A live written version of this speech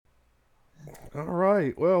All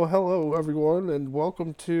right. Well, hello everyone, and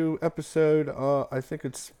welcome to episode. I think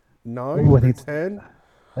it's Ooh, nine or 10.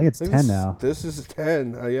 I think I it's think 10 this now. this is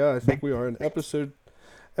 10. Yeah, I think we are in episode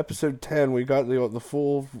 10. We got the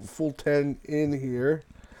full 10 in here,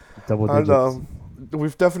 Double and digits.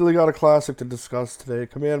 we've definitely got a classic to discuss today.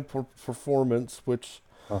 Performance, which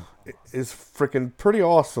Oh, is freaking pretty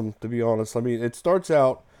awesome, to be honest. I mean, it starts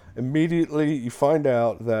out immediately. You find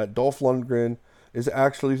out that Dolph Lundgren is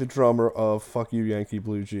actually the drummer of "Fuck You, Yankee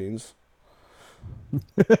Blue Jeans."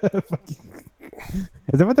 is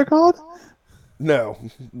that what they're called? No,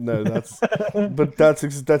 no,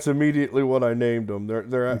 that's immediately what I named them.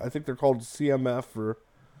 I think they're called CMF or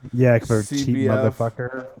Yeah, for cheap CBF.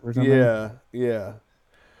 motherfucker or something. Yeah, yeah.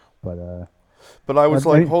 But But I was I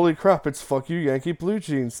like, mean, holy crap! It's Fuck You Yankee Blue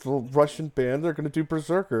Jeans, the Russian band. They're gonna do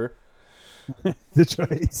Berserker. the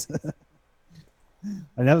choice.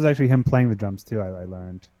 And that was actually him playing the drums too. I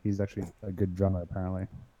learned he's actually a good drummer apparently.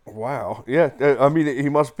 Wow. Yeah. I mean, he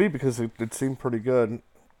must be because it seemed pretty good.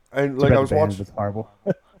 And Too like I bad the was band watching. was horrible.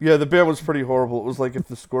 Yeah, the band was pretty horrible. It was like if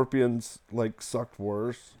the Scorpions like sucked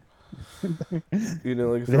worse.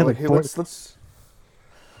 Like if They they're had like, like hey, four. let's.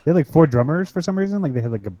 They had like four drummers for some reason. Like they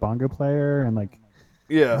had like a bongo player and like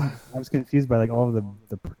Yeah. I was confused by like all of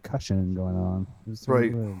the percussion going on. It was so Right.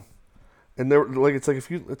 weird. And they're like, it's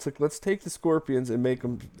like let's take the Scorpions and make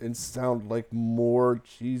them and sound like more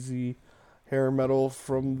cheesy hair metal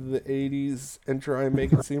from the '80s and try and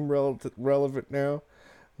make it seem relevant now.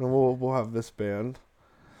 And we'll have this band.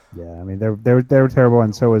 Yeah, I mean they were terrible,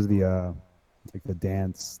 and so was the like the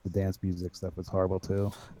dance music stuff was horrible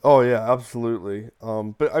too. Oh yeah, absolutely.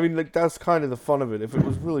 But I mean, like that's kind of the fun of it. If it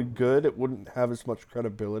was really good, it wouldn't have as much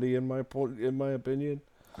credibility in my opinion.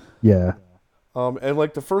 Yeah. And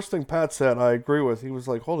like the first thing Pat said, I agree with. He was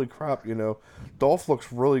like, "Holy crap, Dolph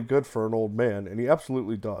looks really good for an old man," and he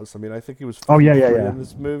absolutely does. I mean, I think he was Oh yeah, 53 yeah, in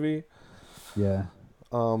this movie. yeah,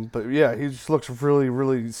 But yeah, he just looks really,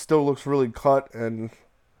 really, still looks really cut and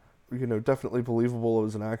definitely believable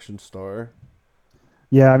as an action star.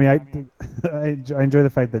 yeah. I mean, I enjoy the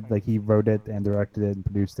fact that like he wrote it and directed it and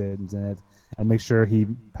produced it and is in it, and make sure he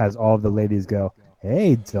has all the ladies go,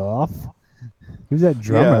 "Hey, Dolph, who's that Yeah,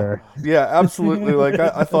 drummer?" yeah, absolutely. Like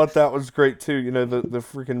I thought that was great too. The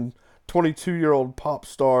freaking 22-year-old pop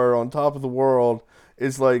star on top of the world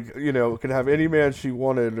is like, could have any man she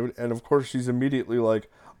wanted, and of course she's immediately like,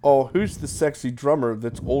 "Oh, who's the sexy drummer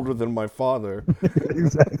that's older than my father?"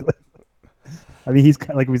 Exactly. I mean,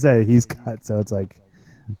 like we said, he's cut, so it's like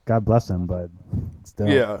God bless him, but still,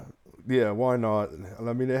 Yeah, yeah. Why not? And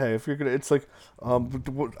I mean, hey, if you're gonna, it's like, I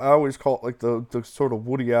always call it like the sort of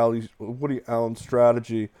Woody Allen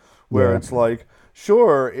strategy, where yeah, it's like,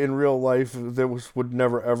 sure, in real life would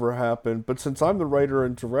never ever happen, but since I'm the writer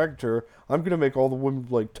and director, I'm gonna make all the women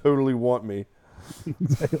like totally want me.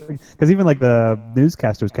 exactly. Because even like the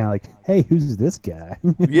newscaster was kind of like, "Hey, who's this guy?"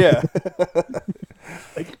 Yeah,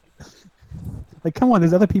 like, like, come on,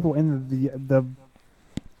 there's other people in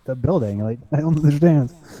the building. Like, I don't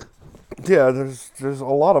understand. yeah. There's a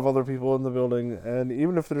lot of other people in the building, and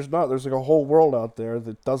even if there's not, there's like a whole world out there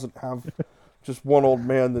that doesn't have just one old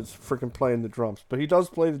man that's freaking playing the drums. But he does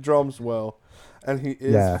play the drums well, and he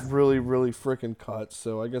is Yeah, really, really freaking cut.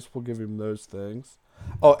 So I guess we'll give him those things.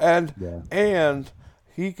 Oh, yeah. and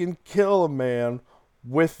he can kill a man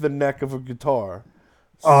with the neck of a guitar.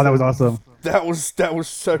 Oh, that was So awesome. that was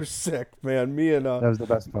so sick, man. That was the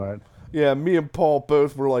best part. Me and Paul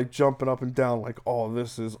both were like jumping up and down, like, oh,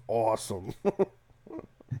 this is awesome.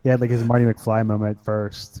 He had like his Marty McFly moment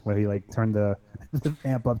first, where he like turned the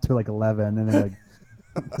amp up to like 11, and then like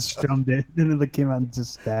strummed it, and then like came out and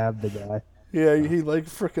just stabbed the guy. Yeah, Oh, he like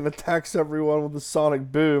freaking attacks everyone with the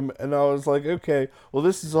sonic boom, and I was like, okay, well,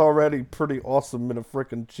 this is already pretty awesome in a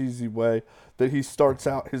freaking cheesy way that he starts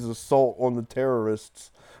out his assault on the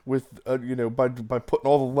terrorists with, by putting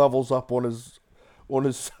all the levels up on his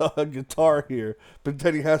guitar here, but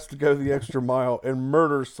then he has to go the extra mile and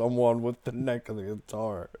murder someone with the neck of the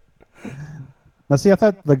guitar. now see, I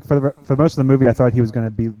thought like for most of the movie, I thought he was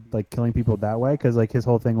gonna be like killing people that way because like his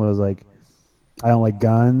whole thing was like I don't like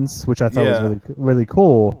guns, which I thought was Yeah, really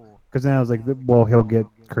cool. Because then I was like, well, he'll get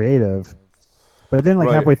creative. But then like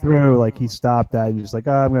right. halfway through, like he stopped that and just like,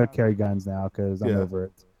 oh, I'm gonna carry guns now because I'm Yeah. over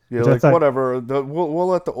it. Yeah, Which I like thought, whatever. We'll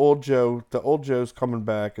let the old Joe's coming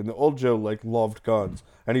back, and the old Joe like loved guns,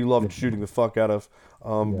 and he yeah, loved shooting the fuck out of,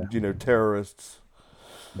 yeah, terrorists.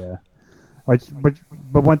 yeah.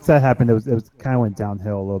 But once that happened, it was kind of went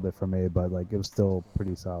downhill a little bit for me, but like it was still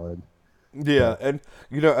pretty solid. Yeah, So, and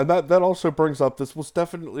and that also brings up, this was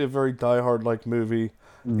definitely a very Die Hard like movie,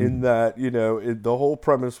 in mm, that the whole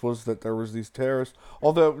premise was that there was these terrorists.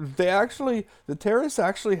 Although the terrorists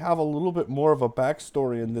actually have a little bit more of a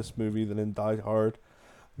backstory in this movie than in Die Hard.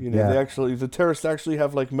 yeah. The terrorists actually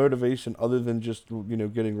have like motivation other than just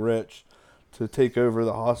getting rich, to take over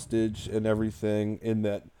the hostage and everything. In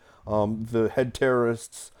that, the head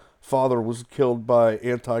terrorist's father was killed by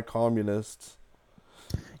anti-communists.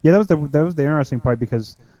 Yeah, that was the interesting part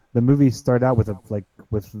because the movie started out with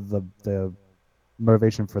with the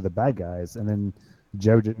motivation for the bad guys, and then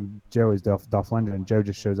Joe is Dolph Lundgren, and Joe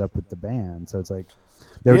just shows up with the band. So it's like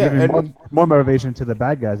they were Yeah, giving and more motivation to the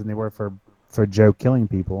bad guys than they were for Joe killing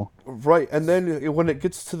people. right, and then when it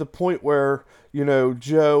gets to the point where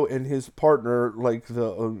Joe and his partner, like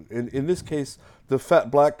in this case, the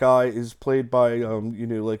fat black guy is played by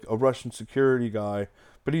like a Russian security guy,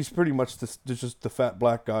 but he's pretty much just the fat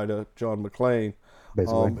black guy to John McClane.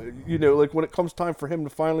 Basically. Like when it comes time for him to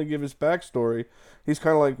finally give his backstory, he's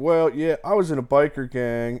kind of like, well, yeah, I was in a biker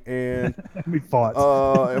gang, We fought.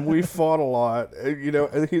 and we fought a lot.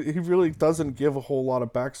 And he really doesn't give a whole lot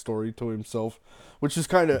of backstory to himself, which is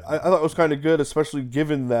I thought was kind of good, especially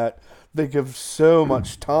given that they give so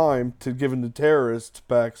much time to giving the terrorists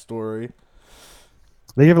backstory.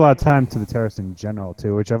 They give a lot of time to the terrorists in general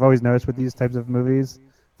too, which I've always noticed with these types of movies.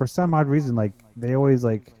 For some odd reason, like they always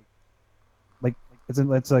like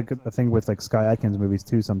it's like a thing with like Sky Atkins movies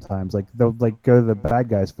too. Sometimes like they'll like go to the bad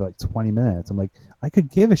guys for like 20 minutes. I'm like, I could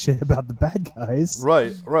give a shit about the bad guys.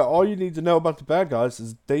 Right, right. All you need to know about the bad guys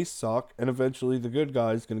is they suck, and eventually the good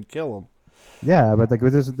guy's gonna kill them. Yeah, but like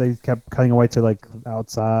with this, they kept cutting away to like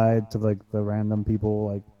outside to like the random people,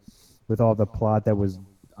 like with all the plot that was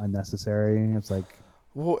unnecessary. It's like,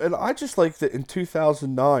 Well, and I just like that in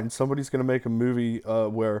 2009, somebody's going to make a movie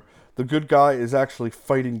where the good guy is actually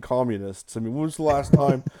fighting communists. I mean, when was the last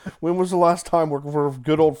time? When was the last time we're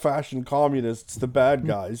good old fashioned communists, the bad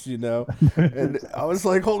guys? And I was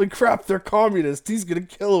like, holy crap, they're communists. He's going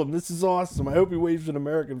to kill him. This is awesome. I hope he waves an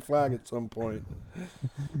American flag at some point.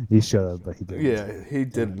 he should have, but he didn't. Yeah, he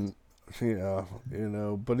Damn it. didn't. Yeah,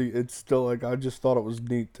 but it's still like, I just thought it was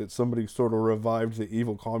neat that somebody sort of revived the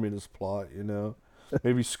evil communist plot.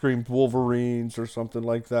 Maybe screamed Wolverines or something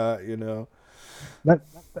like that. That,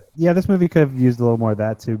 yeah, this movie could have used a little more of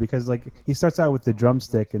that too, because like he starts out with the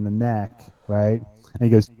drumstick in the neck, right? And he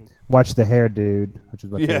goes, "Watch the hair, dude," which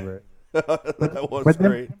is my Yeah, favorite. But that was but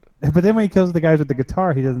then great. but then when he kills the guys with the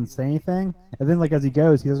guitar, he doesn't say anything, and then like as he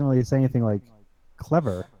goes, he doesn't really say anything like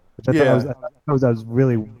clever, which Yeah, I was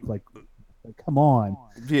really like come on,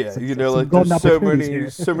 yeah, some like golden there's so opportunities many, here.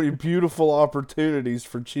 so many beautiful opportunities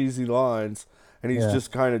for cheesy lines, and he's Yeah,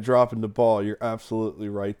 just kind of dropping the ball. You're absolutely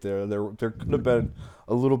right there. There could have been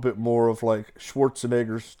a little bit more of like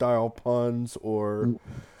Schwarzenegger style puns, or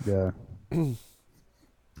yeah.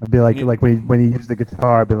 I'd be like when he used the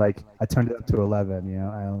guitar, I'd be like, I turned it up to 11.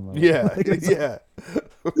 I don't know. yeah, yeah,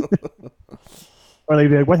 Or like, he'd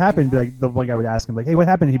be like, what happened? Be like the one guy would ask him like, hey, what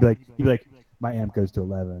happened? He'd be like, my amp goes to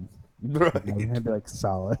 11. right. I'd be like,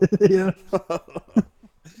 solid. Yeah.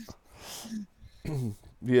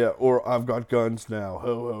 Yeah, or I've got guns now.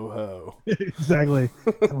 Ho ho ho. Exactly.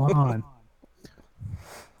 Come on.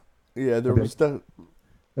 Yeah, there I'd be like, was that.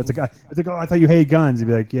 that's a guy. It's like, oh, I thought you hated guns. He'd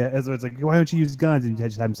be like, yeah. So it's like, why don't you use guns? And you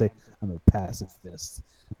just have him say, I'm a pacifist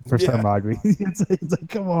for Yeah, some odd reason. It's like,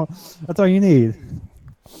 come on, that's all you need.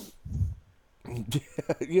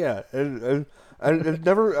 yeah, and it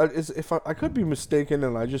never is. If I could be mistaken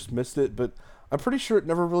and I just missed it, but I'm pretty sure it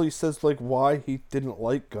never really says like why he didn't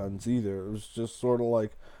like guns either. It was just sort of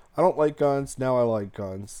like, I don't like guns, now I like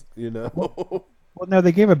guns. Well, well, no,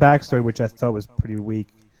 they gave a backstory which I thought was pretty weak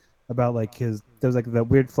about like his. There was like the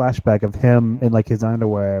weird flashback of him in like his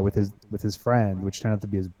underwear with his friend, which turned out to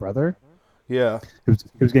be his brother. Yeah, He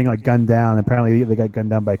was getting like gunned down. Apparently, they got gunned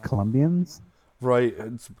down by Colombians. right.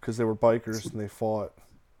 It's because they were bikers and they fought.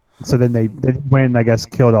 So then they went, I guess,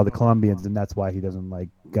 killed all the Colombians, and that's why he doesn't like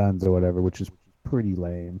guns or whatever, which is pretty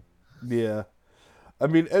lame. Yeah. I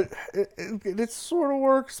mean, it sort of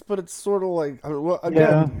works, but it's sort of like, I mean, well,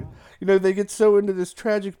 Yeah, again, they get so into this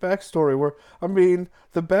tragic backstory where, I mean,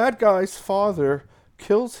 the bad guy's father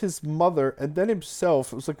kills his mother and then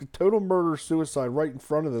himself. It was like a total murder suicide right in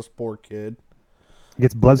front of this poor kid. he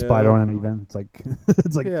gets You blood spider know? on him. Even it's like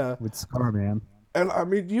it's like Yeah. with Scar Man. And I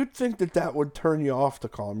mean, you'd think that would turn you off to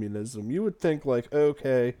communism. You would think like,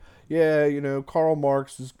 okay, yeah, Karl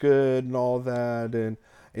Marx is good and all that, and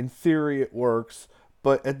in theory it works,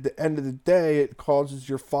 but at the end of the day, it causes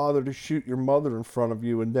your father to shoot your mother in front of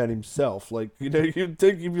you and then himself. Like, you know, you'd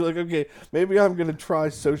think you'd be like, okay, maybe I'm gonna try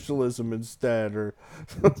socialism instead, or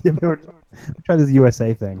Yeah, we're try this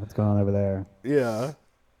USA thing. What's going on over there? yeah.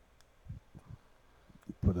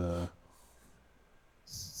 But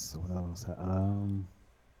so what else?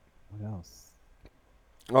 What else?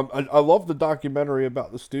 I love the documentary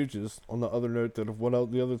about the Stooges. On the other note, that of what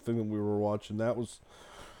else, the other thing that we were watching, that was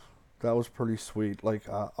pretty sweet. Like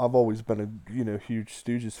I've always been a huge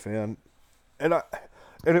Stooges fan, and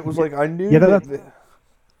it was Yeah, like I knew yeah.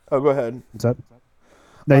 oh, go ahead. What's up?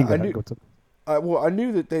 No, you can go I ahead. knew Go what's up? I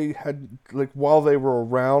knew that they had, like, while they were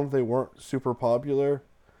around, they weren't super popular.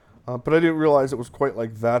 But I didn't realize it was quite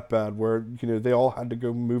like that bad, where they all had to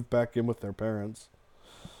go move back in with their parents.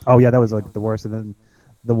 Oh yeah, that was like the worst. And then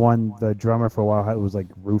the drummer for a while was like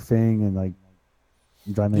roofing and like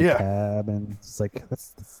driving a Yeah, cab, and it's like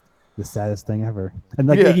that's the saddest thing ever. And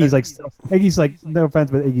like yeah, Iggy's like, no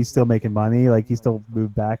offense, but Iggy's still making money. Like he still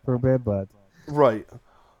moved back for a bit, but right.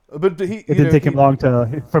 But he, it didn't take him long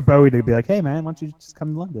to for Bowie to be like, hey man, why don't you just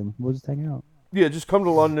come to London? We'll just hang out. yeah, just come to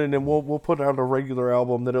London and we'll put out a regular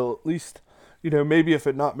album that'll at least, maybe if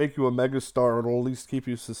it not make you a megastar, it'll at least keep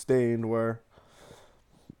you sustained. Where,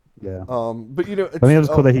 Yeah. but I mean, it's it was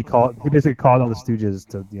cool that he basically called all the Stooges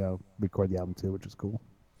to record the album too, which was cool.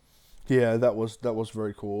 yeah, that was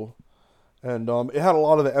very cool. And it had a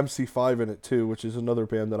lot of the MC5 in it too, which is another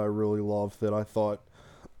band that I really love, that I thought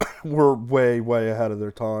were way ahead of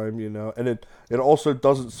their time. And it also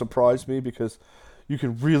doesn't surprise me because you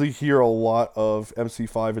can really hear a lot of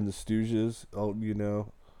MC5 in the Stooges.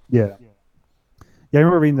 Yeah. Yeah, I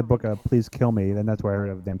remember reading the book "Please Kill Me," and that's where I heard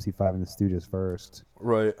of the MC5 and the Stooges first.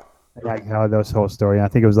 Right. And like how this whole story. And I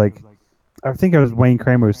think it was Wayne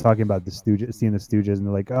Kramer who was talking about the Stooges, seeing the Stooges, and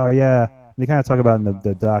they're like, oh yeah. And they kind of talk about in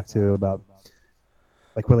the doc too about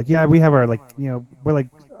like we're like, yeah, we have our like we're like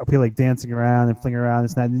up here like dancing around and flinging around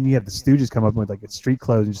and then you have the Stooges come up with like street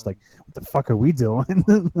clothes and just like, what the fuck are we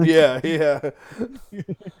doing? Yeah, yeah.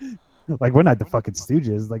 Like we're not the fucking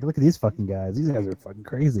Stooges. Like look at these fucking guys. These guys are fucking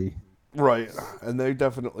crazy. Right, and they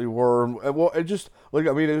definitely were. And, well, it just like,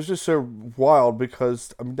 I mean, it was just so wild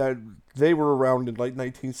because I mean they were around in like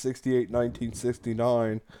 1968,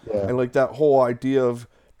 1969, Yeah. and like that whole idea of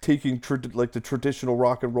taking like the traditional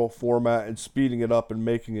rock and roll format and speeding it up and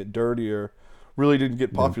making it dirtier really didn't get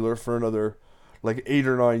Yeah. popular for another like 8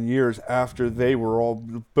 or 9 years after they were all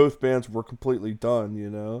both bands were completely done.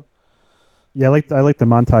 Yeah, I like the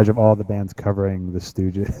montage of all the bands covering the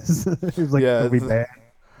Stooges. It was like Yeah, every band.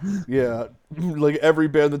 yeah, like every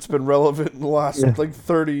band that's been relevant in the Yeah. last like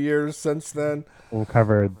 30 years since then. Will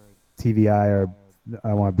cover TVI or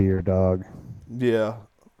I Want to Be Your Dog. Yeah,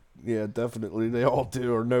 yeah, definitely. They all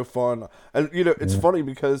do, or No Fun. And it's Yeah. funny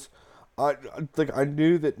because I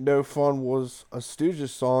knew that No Fun was a Stooges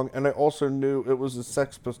song, and I also knew it was a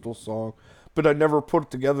Sex Pistols song, but I never put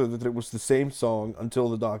it together that it was the same song until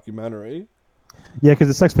the documentary. Yeah, because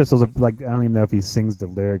the Sex Pistols are like, I don't even know if he sings the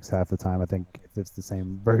lyrics half the time. I think if it's the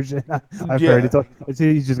same version. I've heard Yeah, it's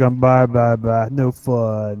he's just going bye bye bye, no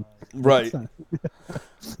fun. Like it's right. not.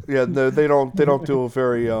 Yeah, no, they don't do a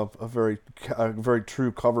very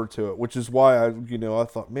true cover to it, which is why I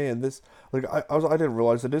thought, man, this, like, I didn't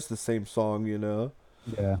realize it is the same song. Yeah,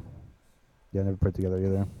 yeah, never put it together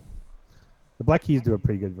either. The Black Keys do a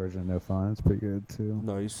pretty good version of No Fun. It's pretty good too.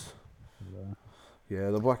 Nice. But,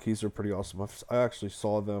 Yeah, the Black Keys are pretty awesome. I actually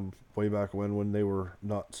saw them way back when they were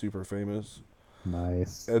not super famous,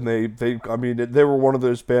 nice. and they I mean they were one of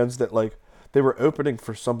those bands that, like, they were opening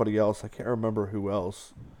for somebody else. I can't remember who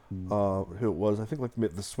else, Mm. who it was. I think like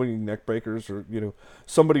the Swinging Neck Breakers, or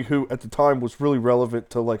somebody who at the time was really relevant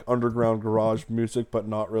to like underground garage music, but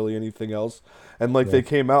not really anything else. And like Yeah. they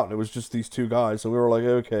came out and it was just these two guys, and we were like,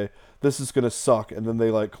 okay, this is gonna suck. And then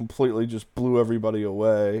they like completely just blew everybody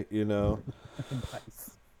away. Nice.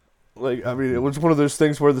 Like, I mean, it was one of those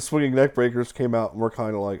things where the Swinging Neck Breakers came out and we're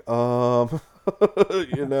kind of like,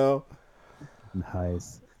 you know,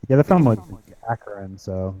 Nice. Yeah, they're from like Akron,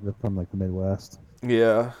 so they're from like the Midwest.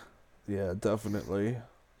 yeah, yeah, definitely.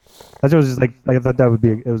 That's was just like I thought that would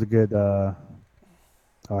be it was a good. Oh,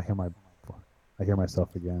 I hear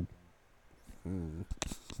myself again. Hmm.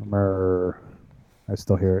 Brr. I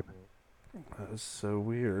still hear it. That is so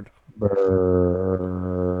weird. Brr.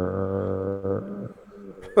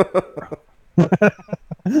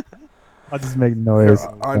 I'll just make Here, noise.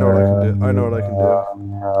 I know what I can do. I know what I can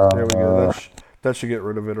do. There we go. That should get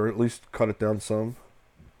rid of it, or at least cut it down some.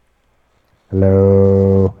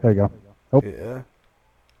 Hello. There you go. Oh, Yeah.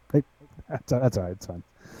 hey, that's all right. It's fine.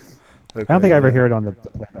 Okay. I don't think I ever Yeah. hear it on the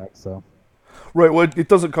playback. So Right. Well, it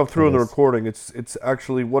doesn't come through It in the is. recording. It's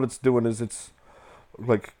actually what it's doing is it's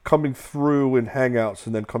like coming through in Hangouts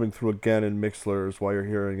and then coming through again in Mixlr is why you're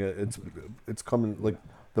hearing it. It's coming like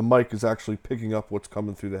the mic is actually picking up what's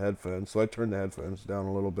coming through the headphones. So I turned the headphones down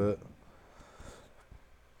a little bit.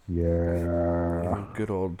 Yeah. Good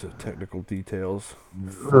old technical details,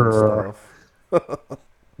 fun Grr. stuff.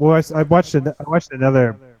 Well, I watched it. I watched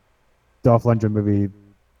another Dolph Lundgren movie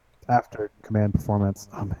after Command Performance.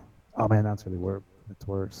 Oh man, that's really worse. It's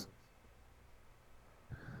worse.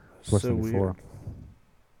 It's worse So than weird. before.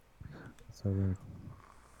 So weird.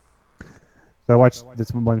 So I watched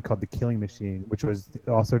this one called The Killing Machine, which was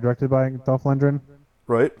also directed by Dolph Lundgren,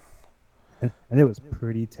 Right? and it was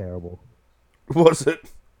pretty terrible. Was it?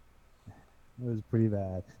 It was pretty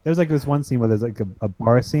bad. There's like this one scene where there's like a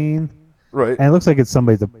bar scene, Right. and it looks like it's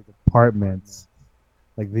somebody's apartment.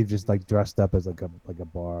 Like they've just like dressed up as like a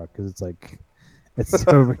bar because it's like it's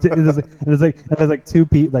so ridiculous. There's like two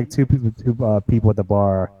people at the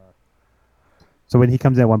bar. So when he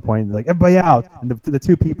comes in at one point, like everybody out, and the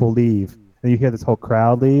two people leave, and you hear this whole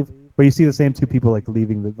crowd leave, but you see the same two people like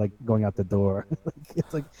leaving, like going out the door.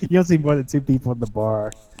 It's like you don't see more than two people in the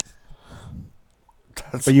bar,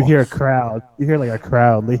 That's but you hear a awesome. crowd. You hear like a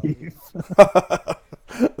crowd leave.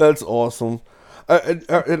 That's awesome. And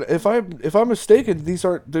if I'm mistaken,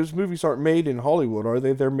 those movies aren't made in Hollywood, are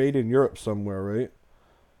they? They're made in Europe somewhere, right?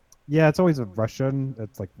 Yeah, it's always a Russian.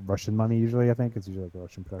 It's like Russian money usually. I think it's usually like a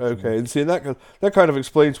Russian production. Okay, and see that kind of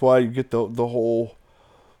explains why you get the whole.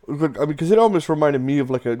 Look, I mean, because it almost reminded me of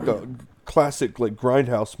like a classic like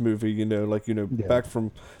grindhouse movie, like Yeah, back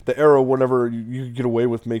from the era whenever you could get away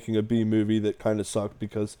with making a B movie that kind of sucked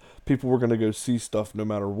because people were gonna go see stuff no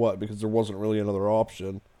matter what because there wasn't really another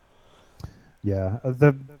option. yeah.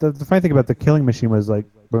 The funny thing about the Killing Machine was like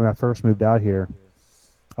when I first moved out here,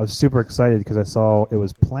 I was super excited because I saw it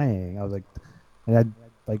was playing. I was like, and I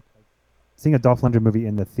like seeing a Dolph Lundgren movie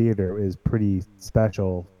in the theater is pretty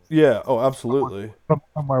special Yeah. Oh, absolutely.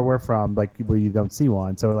 from where we're from, like where you don't see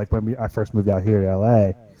one. So like when I first moved out here to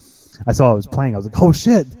LA, I saw it was playing. I was like, oh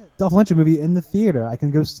shit, Dolph Lundgren movie in the theater. I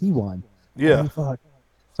can go see one. Yeah. Holy fuck!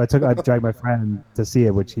 So I dragged my friend to see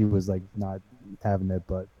it, which he was like not having it,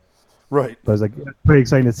 Right. but it was like pretty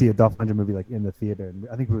exciting to see a Dolph Lundgren movie like in the theater. And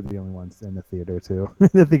I think we were the only ones in the theater too. I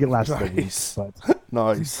think it lasted a week, Nice. but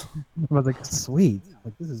Nice. I was like, sweet,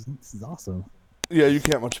 like this is awesome. Yeah, you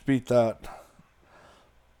can't much beat that.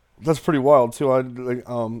 That's pretty wild too. I like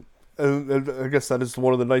and I guess that is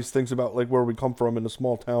one of the nice things about like where we come from in a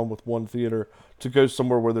small town with one theater to go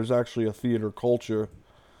somewhere where there's actually a theater culture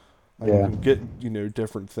and you Yeah, can get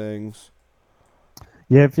different things.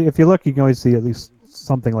 yeah. If you look, you can always see at least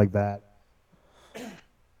something like that.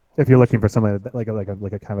 If you're looking for something like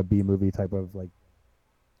a kind of a B movie type of like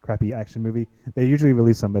crappy action movie, they usually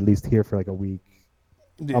release them at least here for like a week,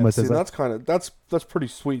 Yeah, almost see, as like that's pretty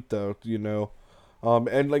sweet though.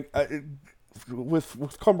 And like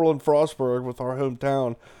with Cumberland Frostburg, with our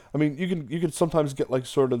hometown, I mean, you can sometimes get like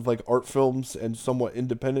sort of like art films and somewhat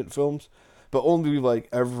independent films, but only like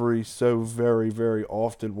every so very very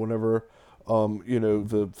often whenever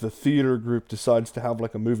the theater group decides to have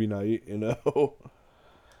like a movie night.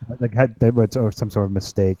 or some sort of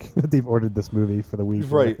mistake that they've ordered this movie for the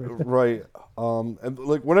week or Right, whatever. right. And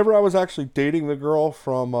like whenever I was actually dating the girl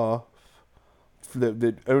from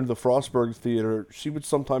that owned the Frostburg Theater, she would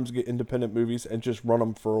sometimes get independent movies and just run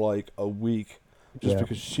them for like a week, just Yeah,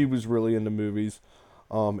 because she was really into movies,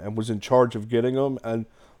 and was in charge of getting them, and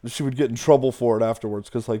she would get in trouble for it afterwards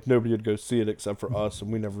because like nobody would go see it except for us,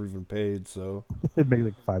 and we never even paid. So it made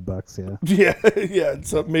like $5. Yeah. yeah, yeah,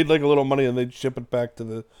 so it made like a little money, and they'd ship it back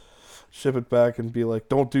and be like,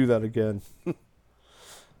 don't do that again.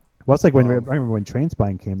 Well, it's like when I Um, remember when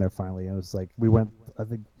Trainspine came there finally, and it was like we went. I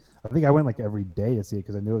think I went like every day to see it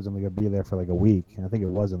because I knew it was only gonna be there for like a week, and I think it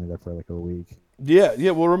was only there for like a week. Yeah,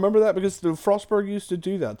 yeah. Well, remember that because the Frostburg used to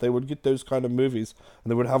do that. They would get those kind of movies,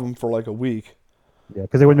 and they would have them for like a week. Yeah,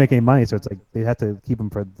 because they wouldn't make any money, so it's like they had to keep them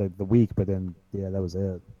for the week. But then, yeah, that was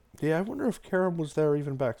it. Yeah, I wonder if Karen was there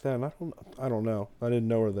even back then. I don't know. I didn't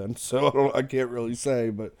know her then, so I can't really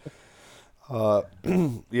say. But uh,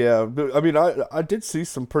 yeah. But, I mean, I did see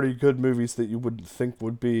some pretty good movies that you wouldn't think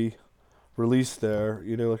would be released there.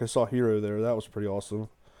 Like I saw Hero there. That was pretty awesome.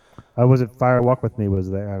 Was it Fire Walk with Me was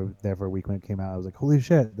there for a week when it came out. I was like, holy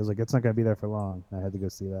shit! I was like, it's not gonna be there for long. I had to go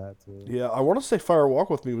see that too. Yeah, I want to say Fire Walk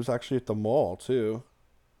with Me was actually at the mall too.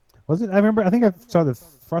 Was it? I remember. I think I saw the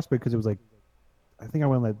Frostbite because it was like I think I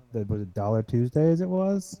went like was it Dollar Tuesdays? It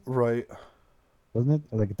Right. wasn't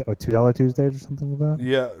it like a $2 Tuesdays or something like that?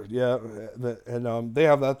 Yeah, yeah. And they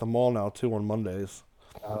have that at the mall now too on Mondays.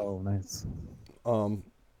 Oh, nice. Um,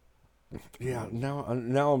 Yeah, now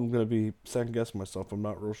I'm gonna be second guessing myself. I'm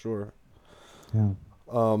not real sure. Yeah.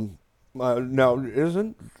 Um, now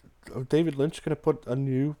isn't David Lynch gonna put a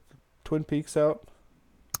new Twin Peaks out?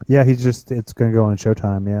 Yeah, it's gonna go on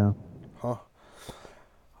Showtime. Yeah, Huh.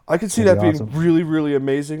 I could it's see gonna be that being awesome. really, really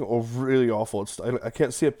amazing or really awful. I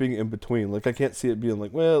can't see it being in between. Like I can't see it being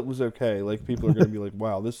like, well, it was okay. Like people are gonna be like,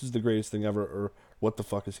 wow, this is the greatest thing ever, or what the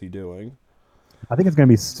fuck is he doing? I think it's gonna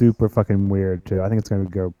be super fucking weird too. I think it's gonna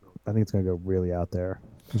go really out there,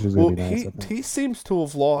 which is gonna Well, be nice. I think. he seems to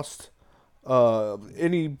have lost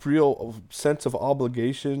any real sense of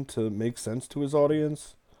obligation to make sense to his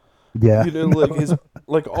audience. Yeah. You know, like his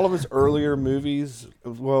like all of his earlier movies,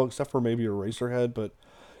 well, except for maybe Eraserhead, but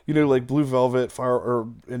you know, like Blue Velvet, Fire, or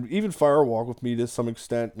and even Firewalk with Me to some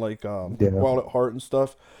extent, like Yeah. Wild at Heart and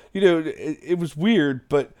stuff. You know, it was weird,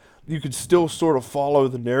 but you could still sort of follow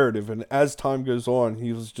the narrative. And as time goes on,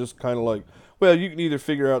 he was just kind of like, well, you can either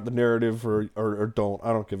figure out the narrative or don't.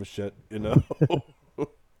 I don't give a shit. You know.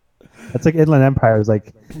 It's like Inland Empire is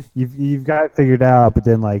like you've got it figured out, but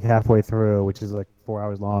then like halfway through, which is like 4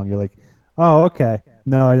 hours long, you're like, oh okay,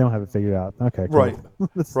 no, I don't have it figured out. Okay, cool. Right.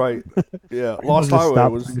 Right. Yeah. I'll just stop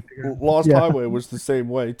trying to figure it out. Lost Yeah. Highway was the same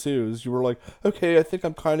way too. As you were like, okay, I think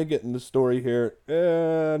I'm kind of getting the story here.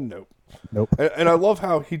 Nope. Nope. And I love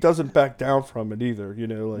how he doesn't back down from it either. You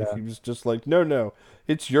know, like Yeah. he was just like, no, no,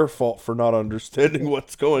 it's your fault for not understanding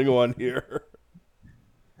what's going on here.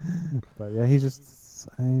 But yeah, he's just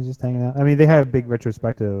hanging out. I mean, they had a big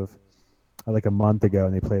retrospective like a month ago,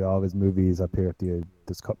 and they played all of his movies up here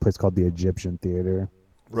at place called the Egyptian Theater.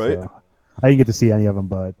 Right. So I didn't get to see any of them,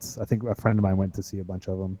 but I think a friend of mine went to see a bunch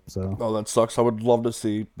of them. So Oh, that sucks. I would love to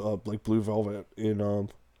see like Blue Velvet yeah, in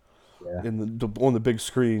on the big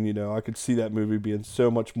screen. You know, I could see that movie being so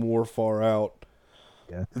much more far out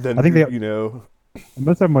yeah. I think than they you know.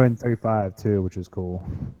 most of them were in 35 too, which is cool.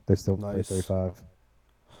 They still play Nice. 35.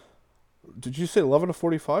 Did you say 11 to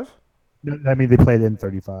 45? No, I mean, they played in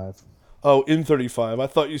 35. Oh, in 35. I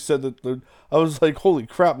thought you said that. I was like, holy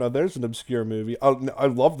crap! Now there's an obscure movie. I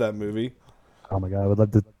love that movie. Oh my god, I would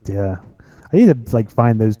love to. Yeah, I need to like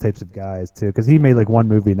find those types of guys too, because he made like one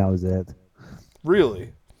movie and that was it.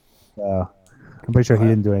 Really. I'm pretty sure he I,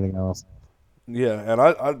 didn't do anything else. yeah, and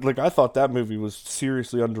I thought that movie was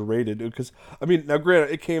seriously underrated because I mean now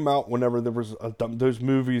granted it came out whenever there was those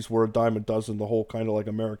movies were a dime a dozen, the whole kind of like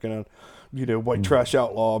American, you know, white Mm. trash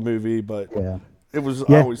outlaw movie, but Yeah, it was I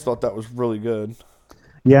yeah, always thought that was really good.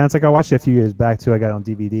 yeah. It's like I watched it a few years back too. I got it on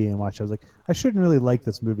DVD and watched. I was like, I shouldn't really like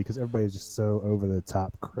this movie because everybody's just so over the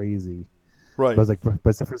top crazy. But I Right. was like,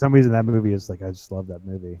 but for some reason that movie is like I just love that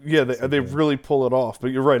movie. Yeah, It's so they good. really pull it off.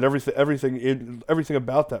 But you're right. Everything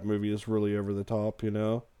about that movie is really over the top. You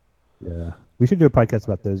know. Yeah, we should do a podcast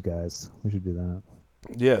about those guys. We should do that.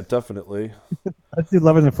 Yeah, definitely. Let's do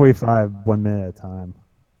 11 and 45, 1 minute at a time.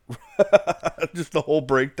 Just the whole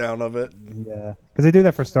breakdown of it. Yeah, because they do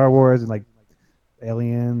that for Star Wars and like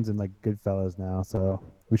Aliens and like Goodfellas now. So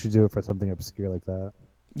we should do it for something obscure like that.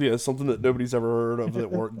 Yeah, something that nobody's ever heard of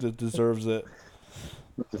that deserves it.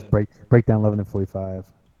 Just break down 11 and 45.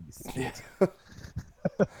 Yeah, Sweet.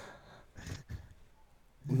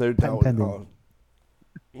 no Patent doubt. pending.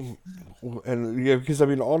 And yeah, because I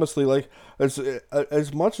mean, honestly, like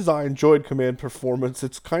as much as I enjoyed Command Performance,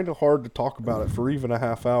 it's kind of hard to talk about it for even a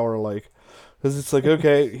half hour. Like, because it's like,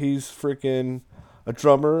 okay, he's freaking a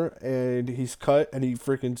drummer and he's cut and he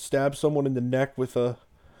freaking stabs someone in the neck with a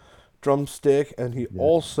drumstick, and he Yeah.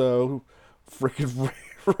 also freaking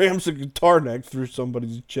rams a guitar neck through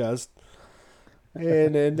somebody's chest,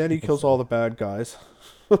 and then he kills all the bad guys.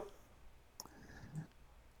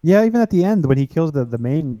 Yeah, even at the end when he kills the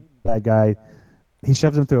main bad guy, he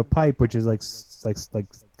shoves him through a pipe, which is like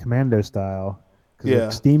commando style, because like Yeah.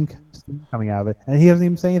 steam coming out of it, and he doesn't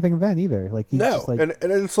even say anything then either. Like he's just No, like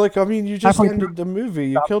and it's like I mean, you just halfway through, ended the movie.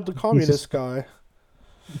 You stop. killed the He's just communist guy.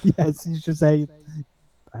 yes, he's just say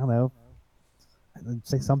I don't know,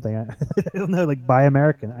 say something. I don't know, like buy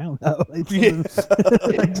American. I don't know. Like, Yeah.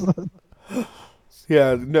 like,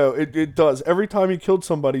 Yeah, no, it does. Every time you killed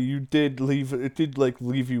somebody, you did leave. It did like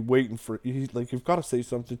leave you waiting for. Like you've got to say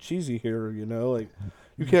something cheesy here, you know. Like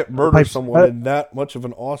you can't the murder pipes. someone in that much of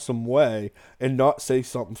an awesome way and not say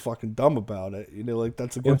something fucking dumb about it. You know, like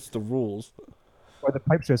that's Or, against the rules. or the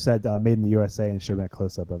pipes just said "Made in the USA" and should have been a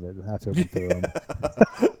close up of it after it went through him.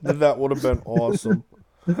 That would have been awesome.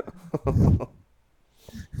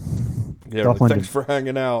 Yeah, Dolph like thanks Lundgren, for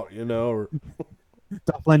hanging out, you know. Or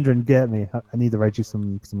Dolph Lundgren, get me. I need to write you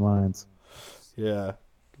some lines. yeah,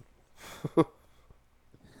 I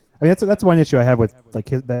mean, that's one issue I have with like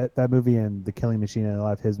that movie and The Killing Machine and a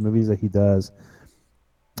lot of his movies that he does.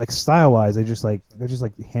 like style wise, they're just like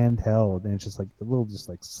handheld, and it's just like a little just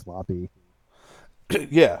like sloppy.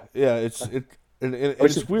 Yeah, yeah, and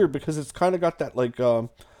Which it's weird because it's kind of got that like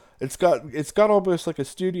it's got almost like a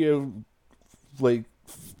studio like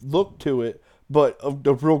look to it, but a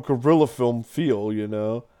real gorilla film feel, you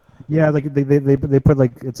know. yeah, like they put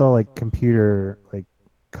like it's all like computer like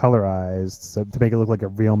colorized so to make it look like a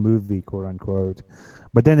real movie, quote unquote.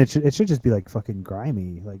 But then it should just be like fucking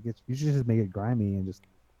grimy. Like you should just make it grimy and just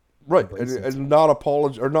Right, embrace it. and not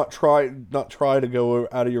apologize or not try to go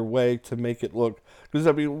out of your way to make it look, because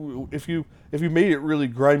I mean if you made it really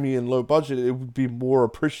grimy and low budget, it would be more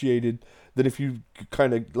appreciated than if you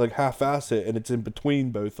kind of like half-ass it and it's in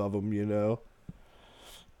between both of them, you know.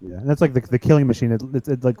 Yeah, and that's like the killing machine. It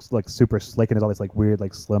looks like super slick and it's all this like weird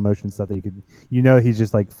like slow motion stuff that he's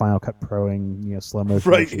just like Final Cut proing slow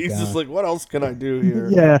motion that Right, shit he's just down. like, what else can I do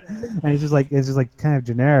here? Yeah, and it's just like kind of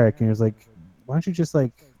generic, and it's like, why don't you just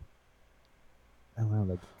like I don't know,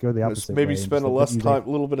 like go the opposite Maybe way and just spend like don't use any. a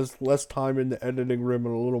little bit of less time in the editing room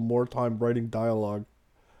and a little more time writing dialogue.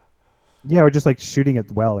 Yeah, or just like shooting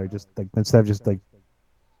it well, or just like instead of just like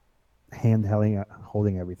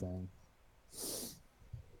holding everything.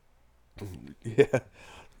 Yeah,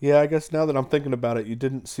 yeah. I guess now that I'm thinking about it, you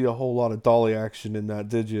didn't see a whole lot of dolly action in that,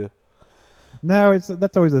 did you? No, it's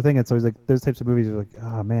that's always the thing. It's always like those types of movies are like,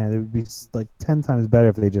 oh man, it would be like 10 times better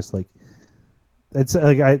if they just like. It's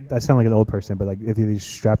like I sound like an old person, but like if you just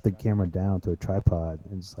strap the camera down to a tripod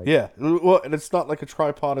and just like, Yeah. Well, and it's not like a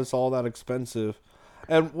tripod is all that expensive,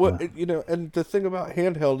 and uh, and the thing about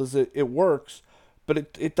handheld is it works,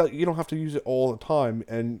 but you don't have to use it all the time,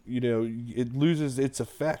 and it loses its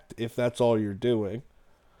effect if that's all you're doing.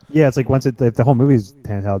 yeah, it's like once if the whole movie's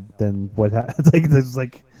handheld, then what? It's like there's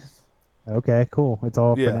like, okay, cool, it's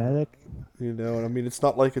all Yeah. frenetic. And I mean, it's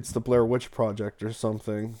not like it's the Blair Witch Project or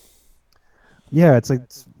something. Yeah, it's like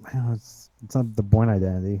it's not the Born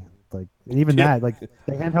Identity. Like, and even Yeah. that, like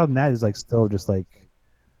the handheld in that is like still just like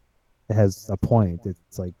it has a point.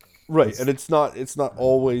 It's like Right, and it's it's not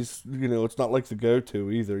always, it's not like the go-to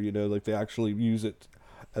either, like they actually use it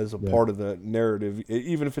as a yeah part of the narrative,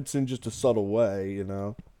 even if it's in just a subtle way.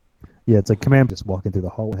 yeah it's like Command just walking through the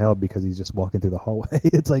hallway hell because he's just walking through the hallway.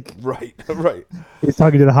 It's like Right, right. he's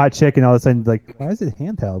talking to the hot chick, and all of a sudden like, why is it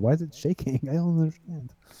handheld? Why is it shaking? I don't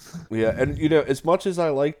understand. Yeah, and as much as I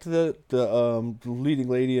liked the leading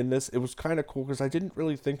lady in this, it was kind of cool because I didn't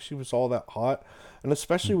really think she was all that hot, and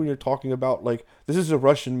especially when you're talking about like this is a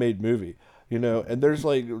Russian-made movie, and there's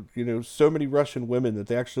like so many Russian women that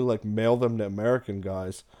they actually like mail them to American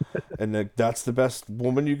guys, and like that's the best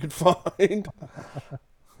woman you could find.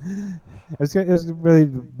 It was really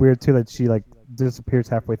weird too that she like disappears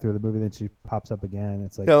halfway through the movie, then she pops up again.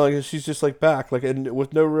 It's Yeah, like like she's just like back, like and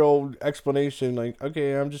with no real explanation. Like,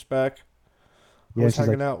 okay, I'm just back. yeah, and she's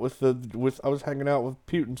like I was hanging out with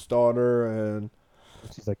Putin's daughter, and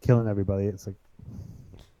killing everybody. It's like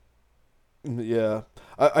yeah,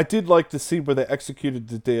 I did like the scene where they executed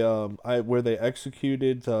where they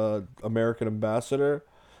executed American ambassador.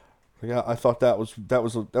 Yeah, I thought that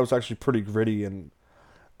was actually pretty gritty, and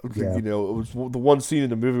yeah. it was the one scene in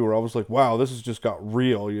the movie where I was like, wow, this has just got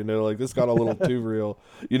real. Like this got a little too real.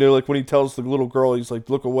 Like when he tells the little girl, he's like,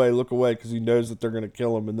 look away, because he knows that they're gonna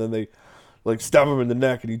kill him, and then they like stab him in the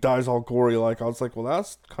neck, and he dies all gory. Like I was like, well,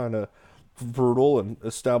 that's kind of brutal, and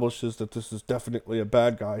establishes that this is definitely a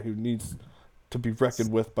bad guy who needs to be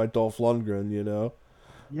reckoned with by Dolph Lundgren.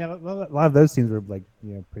 Yeah, a lot of those scenes were like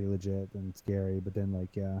pretty legit and scary, but then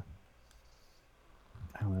like I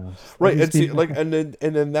don't know, Right, it and just see, need like, and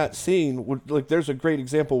then that scene would like, there's a great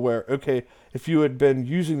example where, okay, if you had been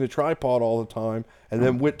using the tripod all the time and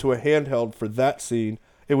then went to a handheld for that scene,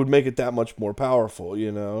 it would make it that much more powerful.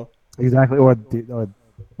 exactly, or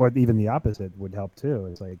even the opposite would help too.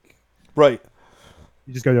 It's like Right,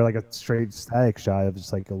 you just go to like a straight static shot of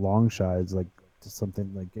just like a long shot. It's like just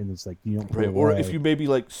something like, and it's like you don't pull right, or if away. you maybe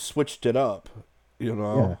like switched it up, you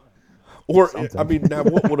Yeah, know. Or I something. mean, now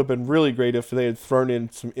what would have been really great if they had thrown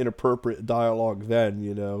in some inappropriate dialogue then,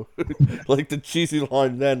 like the cheesy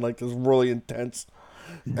line then, like this really intense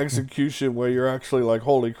execution where you're actually like,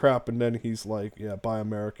 holy crap, and then he's like, yeah, buy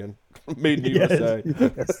American, made in Yes, USA,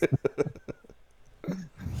 yes.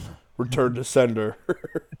 return to sender.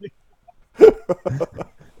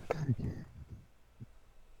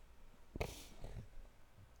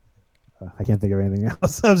 I can't think of anything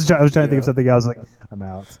else. I was trying to think of Yeah. something else. Like I'm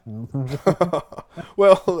out.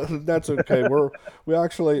 Well, that's okay. We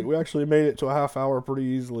actually made it to a half hour pretty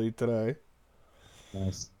easily today.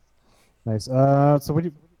 Nice, nice. So what do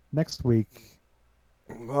you next week?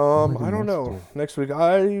 What do we do I don't next know. week? Next week,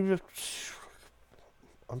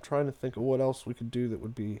 I'm trying to think of what else we could do that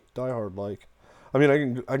would be Die Hard like. I mean,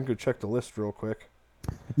 I can go check the list real quick.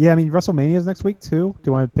 Yeah, I mean WrestleMania is next week too. Do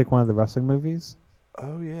you want to pick one of the wrestling movies?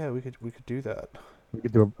 Oh yeah, we could do that. We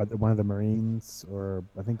could do one of the Marines, or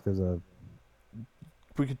I think there's a.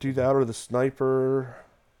 We could do that or the Sniper.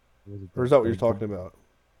 Was it Or is that what you're talking about?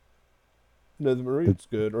 No, the Marine's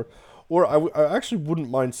good. Or I actually wouldn't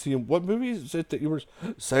mind seeing what movie is it that you were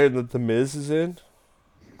saying that the Miz is in?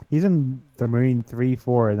 He's in the Marine 3,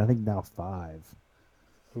 4, and I think now 5.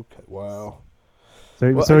 Okay, wow.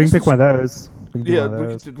 So Well, so I we guess can pick it's- one of those. We can do Yeah, one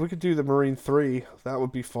of those. we could do the Marine 3. That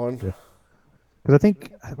would be fun. Yeah. Because I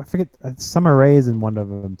think I forget Summer Rae is in one of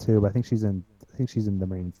them too, but I think she's in the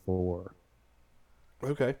Marine 4.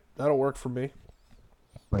 Okay, that'll work for me.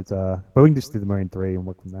 But we can just do the Marine 3 and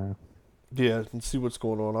work from there. Yeah, and see what's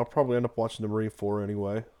going on. I'll probably end up watching the Marine 4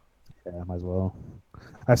 anyway. Yeah, might as well.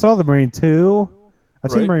 I saw the Marine 2. I've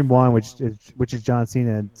seen Right? Marine 1, which is John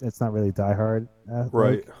Cena. And it's not really Die Hard.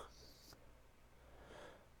 Right.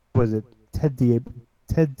 Was it Ted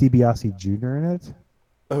DiBiase Jr. in it?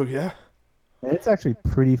 Oh yeah? And it's actually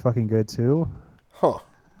pretty fucking good too. Huh.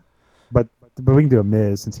 But we can do a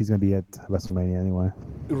Miz since he's gonna be at WrestleMania anyway.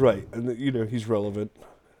 Right. And he's relevant.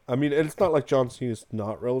 I mean, and it's not like John Cena's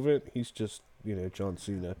not relevant. He's just, John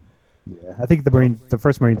Cena. Yeah, I think the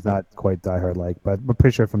first Marine's not quite Die Hard like, but I'm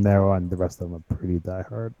pretty sure from there on the rest of them are pretty Die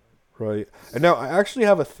Hard. Right. And now I actually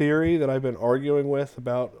have a theory that I've been arguing with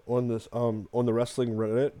about on this on the wrestling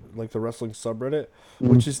Reddit, like the wrestling subreddit,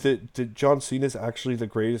 which is that John Cena is actually the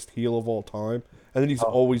greatest heel of all time, and that he's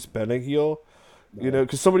always been a heel.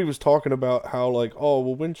 Because somebody was talking about how like, oh,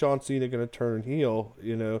 well, when John Cena gonna turn heel?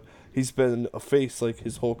 He's been a face like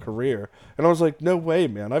his whole career, and I was like, no way,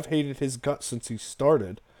 man. I've hated his guts since he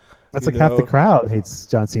started. That's You like half the know? crowd hates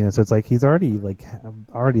John Cena, so it's like he's already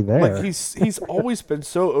already there. Like he's always been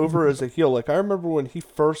so over as a heel. Like I remember when he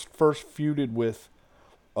first feuded with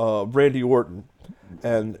Randy Orton,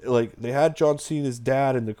 and like they had John Cena's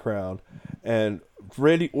dad in the crowd, and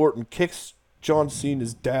Randy Orton kicks John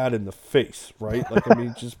Cena's dad in the face, right? Like I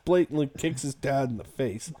mean, just blatantly kicks his dad in the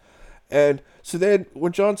face. And so then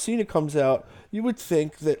when John Cena comes out, you would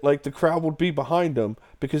think that like the crowd would be behind him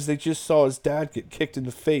because they just saw his dad get kicked in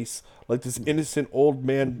the face, like this innocent old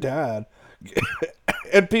man dad.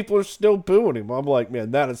 And people are still booing him. I'm like,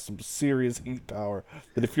 man, that is some serious heat power.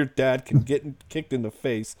 That if your dad can get kicked in the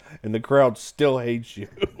face and the crowd still hates you.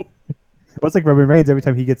 Well, it's like Roman Reigns every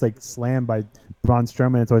time he gets like slammed by Braun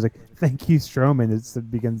Strowman. It's always like, "Thank you, Strowman."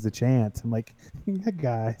 It begins the chant. I'm like, that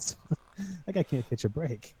guy's that guy can't catch a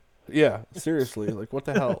break. Yeah, seriously, like what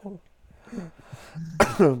the hell?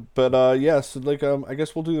 But yeah, so like I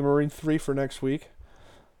guess we'll do the Marine 3 for next week.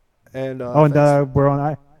 And we're on We're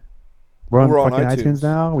on fucking iTunes. iTunes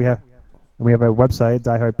now. We have a website,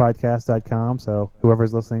 diehardpodcast.com. So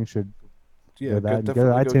whoever's listening should yeah, that and go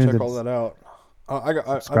to definitely go iTunes check all and that out. I meant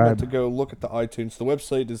subscribe. to go look at the iTunes. The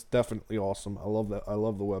website is definitely awesome. I love that. I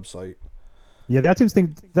love the website. Yeah, the iTunes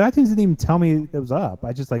didn't even tell me it was up.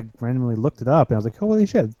 I just like randomly looked it up and I was like, holy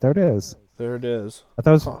shit, there it is. There it is. I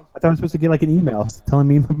thought I was supposed to get like an email telling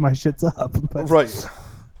me my shit's up. But Right.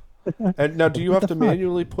 And now, do you have the to fuck?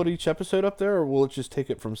 manually put each episode up there, or will it just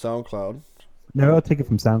take it from SoundCloud? No, I'll take it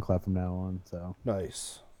from SoundCloud from now on. So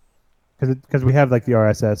Nice. because we have like the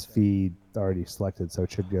RSS feed already selected, so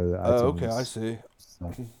it should go to iTunes. Oh, okay, I see.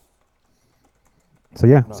 So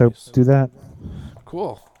yeah, so Nice. do that.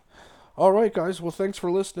 Cool. All right, guys. Well, thanks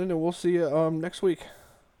for listening, and we'll see you next week.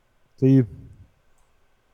 See you.